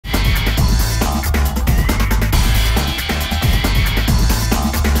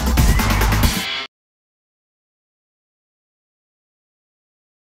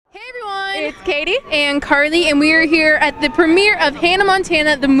Katie and Karleigh, and we are here at the premiere of Hannah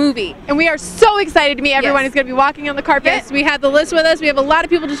Montana, the movie. And we are so excited to meet everyone who's going to be walking on the carpet. Yes, we have the list with us. We have a lot of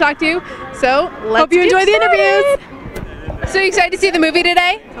people to talk to. So hope you enjoy the interviews. So you excited to see the movie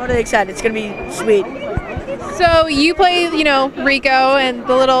today? Totally excited. It's going to be sweet. So you play, Rico and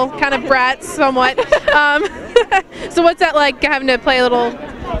the little kind of brat somewhat. So what's that like, having to play a little?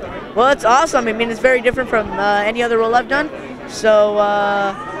 Well, it's awesome. I mean, it's very different from any other role I've done. So,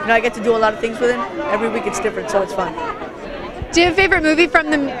 I get to do a lot of things with him. Every week it's different, so it's fun. Do you have a favorite movie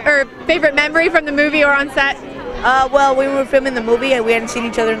favorite memory from the movie or on set? Well, we were filming the movie and we hadn't seen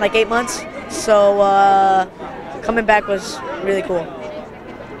each other in like 8 months. So, coming back was really cool.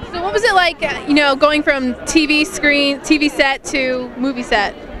 So what was it like, going from TV set to movie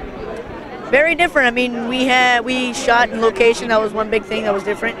set? Very different. I mean, we shot in location. That was one big thing that was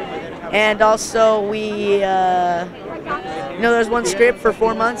different. And also we, there was one script for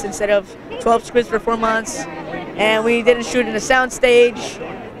 4 months instead of 12 scripts for 4 months. And we didn't shoot in a sound stage.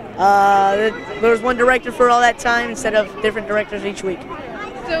 There was one director for all that time instead of different directors each week.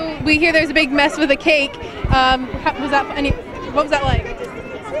 So we hear there's a big mess with a cake. What was that like?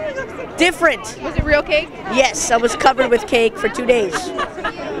 Different. Was it real cake? Yes, I was covered with cake for 2 days.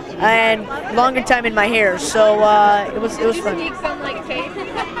 And longer time in my hair, so it was fun. Did you sneak some like cake?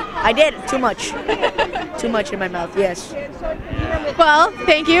 I did, too much. Too much in my mouth, yes. Well,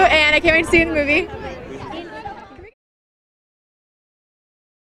 thank you, and I can't wait to see you in the movie.